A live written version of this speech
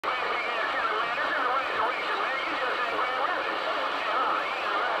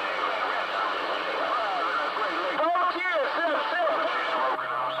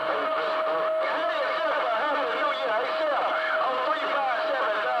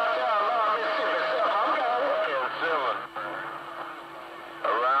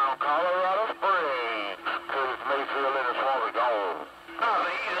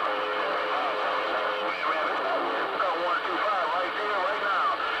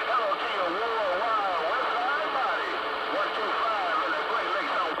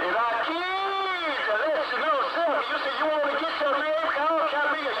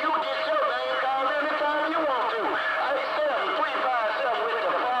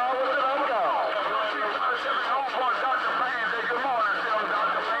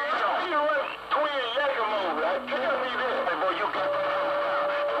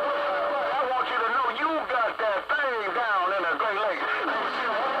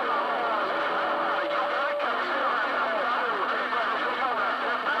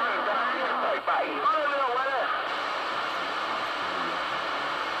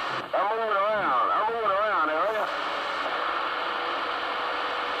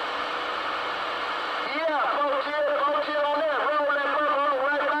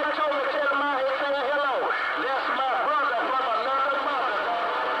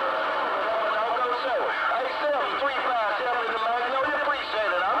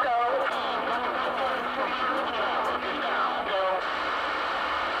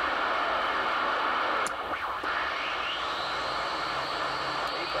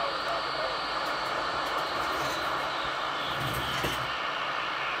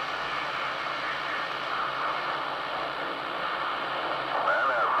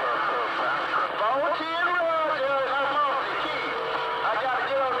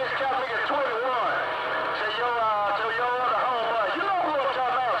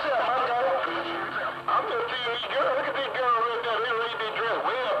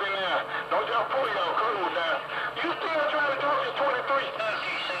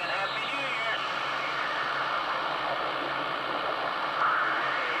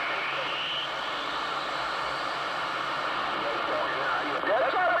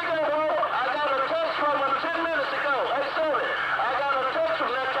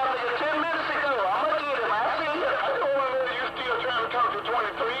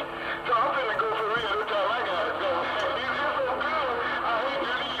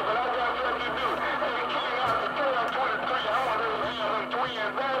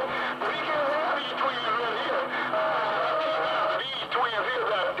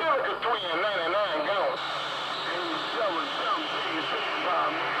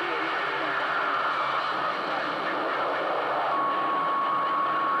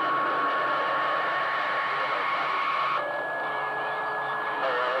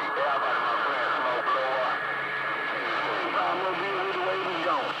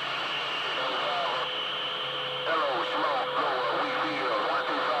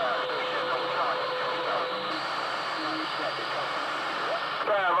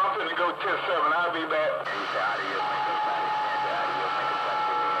I'm finna go test 7. I'll be back.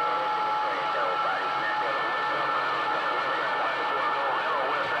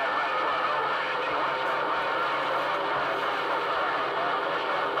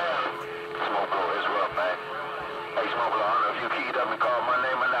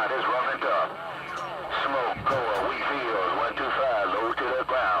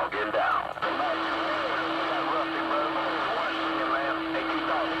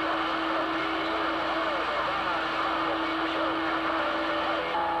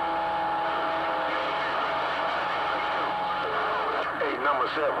 Number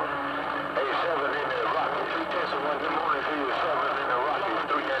 7. Hey, 7 in the Rockies. 310 good morning to you. 7 in the Rockies.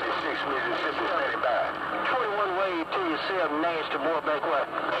 396 Mississippi. Standing by. 21 Wade to yourself. Nasty boy back what?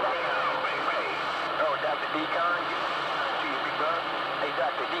 Oh, Dr. Decon. To you, big brother. Hey,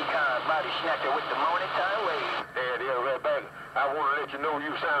 Dr. Decon, body snatcher with the morning time wave. Yeah, they're right back. I want to let you know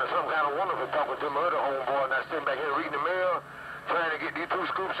you sounded some kind of wonderful talking to my other homeboy, and I sitting back here reading the mail, trying to get these 2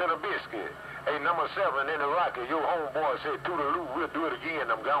 scoops and a biscuit. Hey, number 7 in the Rocky, your homeboy said, toodaloo, we'll do it again.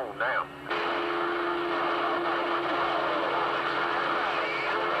 I'm gone now.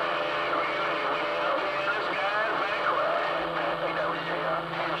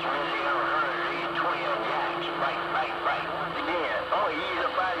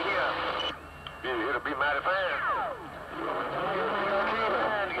 Yeah, it'll be mighty fine.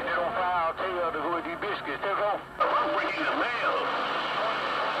 Get that on fire, I'll tell you how to go with these biscuits. Take off. I'm bringing the mail.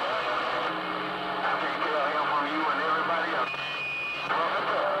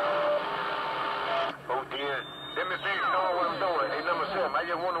 Let me see you know what I'm doing. Hey, number 7, I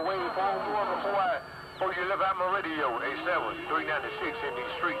just want to wave for more before you live out my radio. Hey, 7, 396 in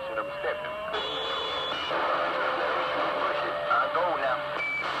these streets, and I'm stepping. I go now.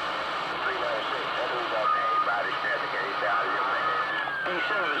 396, that is up there. Everybody stepping, get it out of your man.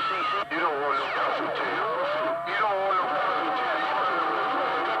 D7, CC. You don't want no consultation. You don't want no consultation.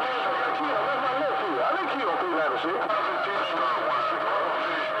 That's my nephew. I think he on 396.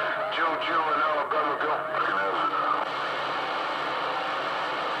 Joe and Alabama go.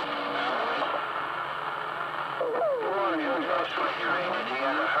 He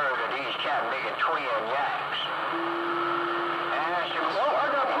hasn't heard of these cat making twin yaks. Oh,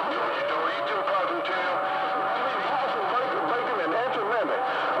 I got you. Eat your possum tail. Possum, bacon, and anti-mammy.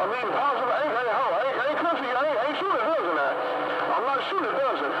 I mean, possum, ain't country, ain't sure it doesn't. I'm not sure it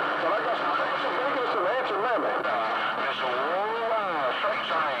doesn't, but I got some bacon and some anti-mammy. It's a worldwide straight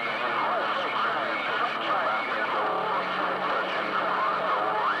train.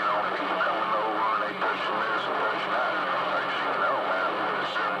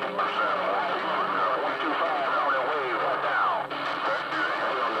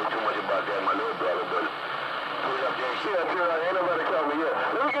 Ain't nobody called me yet.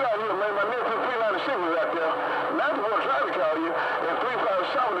 Let me get out here, man. My nephew 396 is out there. 91 tried to call you, and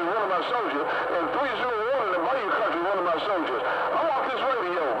 357 is one of my soldiers, and 301 in the Bayou Country is one of my soldiers. I'm off this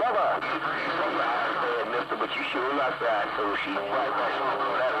radio. Bye-bye. Mister, but you sure like that, so she right back.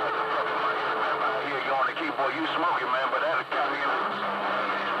 You're going to keep, boy, you smoking, man, but that'll carry you.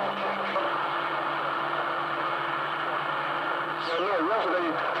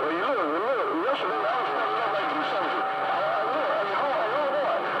 Yesterday, well, you look, yesterday, I was coming back to the subject.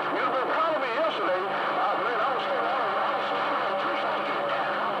 You've been calling me yesterday. Man, I was saying,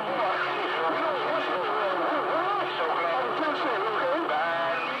 So glad.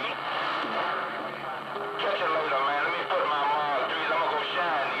 Catch you later, man. Let me put my Mars 3s. I'm gonna go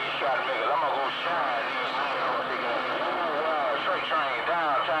shine these shot niggas. I'm gonna go shine these straight train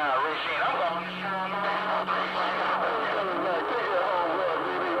downtown Racine. I'm going to shine.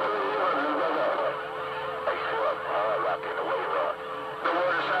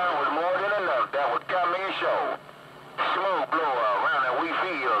 Show. Smoke blower around the wheat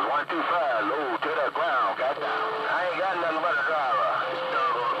fields, 125, low to the ground, got down. I ain't got nothing but a driver.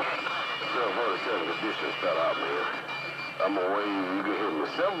 Still 47 conditions fell out, man. I'm gonna wave, you can hit me.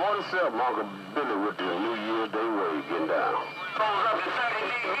 747, Uncle Billy with the New Year's Day wave getting down. Goes up to 30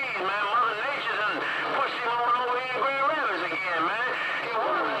 degrees, man. Mother Nature's done pushed him on over here in Grand Rapids again, man. He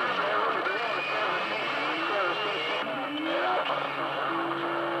was.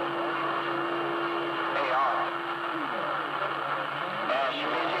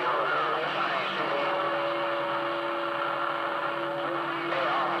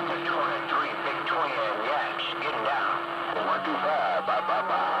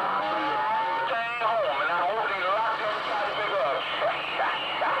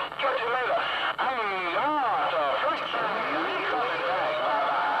 Catch you later. Hey,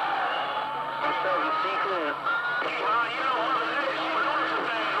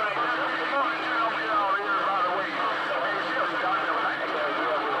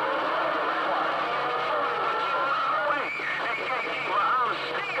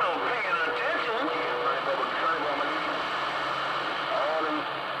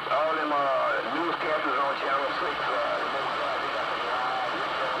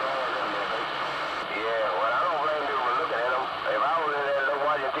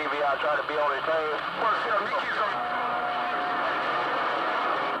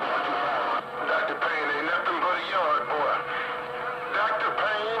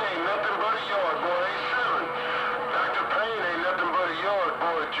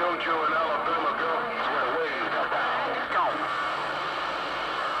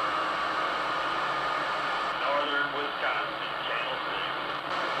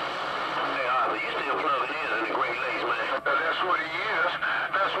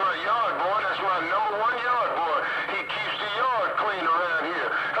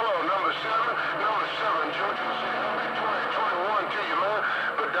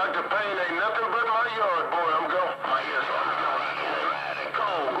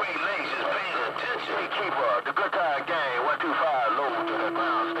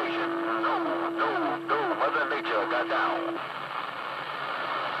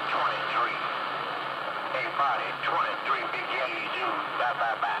 body. 23 big Yankees, dude. Bye.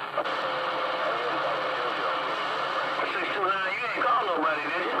 629, you ain't call nobody,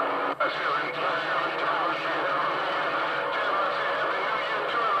 did you? I said,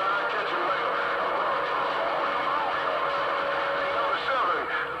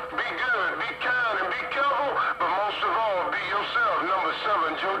 Number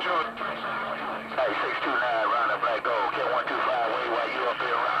 7, JoJo. Hey, 629, round the Black Gold. Get 125 way while you up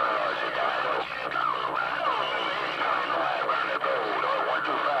here around the Lord. Round the gold,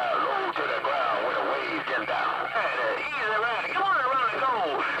 125, low to the ground with a wave getting down. Hey, easy riding. Come on around the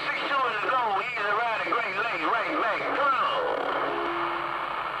gold. 6-2 in the gold, easy riding, Great Lakes, right back. Come on.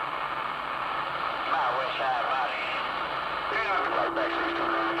 My west side body. Right back,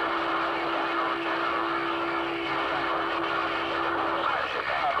 629.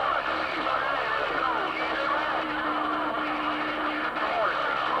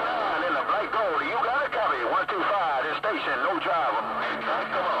 No driver.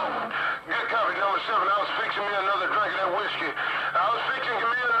 Come on. Good copy, number 7. I was fixing me another drink of that whiskey. I was fixing to give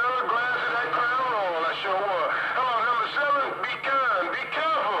me another glass of that Crown Royal. I sure was. Hello, number 7. Be kind. Be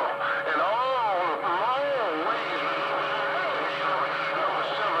careful. And all long ways. Number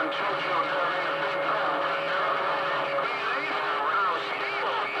 7, JoJo down in the big pound.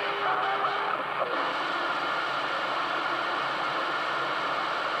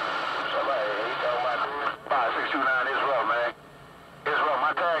 Somebody, he talking about 5629 is rough, man. It's rough. My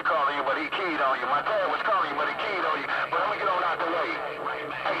tag calling you, but he keyed on you. My tag was calling you, but he keyed on you. But let me get on out the way.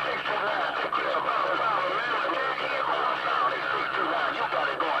 Hey, 629. Hey, 629, you got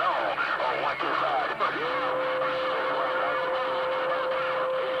it going on. On 125.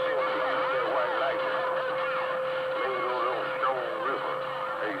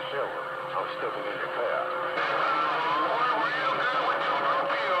 I'm stepping in the car. Real good with your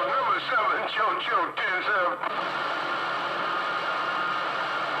appeal. Number 7, JoJo 10-7.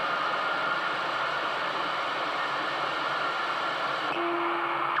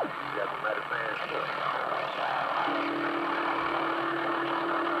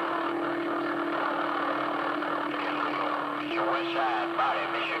 Westside body,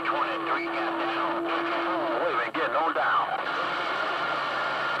 Mission 23, got down. Wait a minute, getting on down.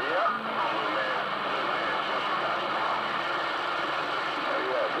 Yep.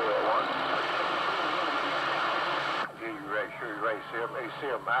 Sure, right, Sim. Hey,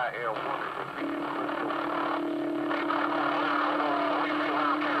 Sim, I am one of the people.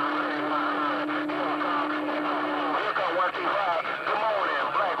 Here come 125. Come on in,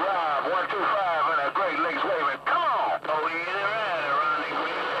 Black Rob, 125 and a Great Lakes waving. Come on. Oh, easy ride around the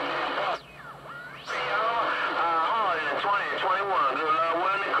Great Lakes. 2021. Good luck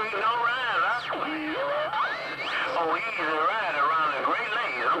willing the creek, no ride, huh? Oh, easy ride around the Great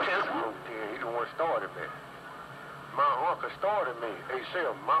Lakes. I'm telling you. He the one started me. My uncle started me. Hey,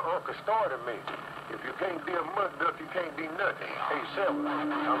 Sim, my uncle started me. If you can't be a mud duck, you can't be nothing. Hey, Sim,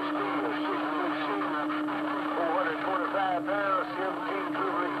 I'm still 6'6", 425 pounds, 17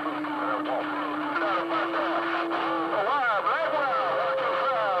 dribbling feet. And I'm walking. Wow, Black Wild,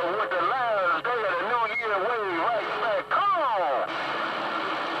 125 with the last day of the New Year wave right back. Come on.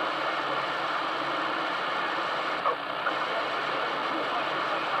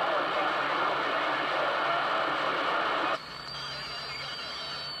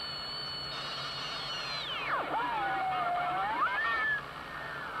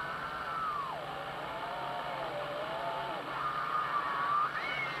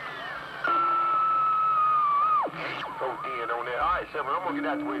 On there. All right, Sim, I'm gonna get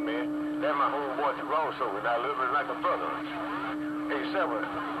out the way, man. That's my homeboy to Rosso, and I love him like a brother. Hey, Sim,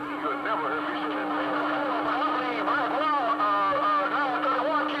 you'll never hear me say that, man.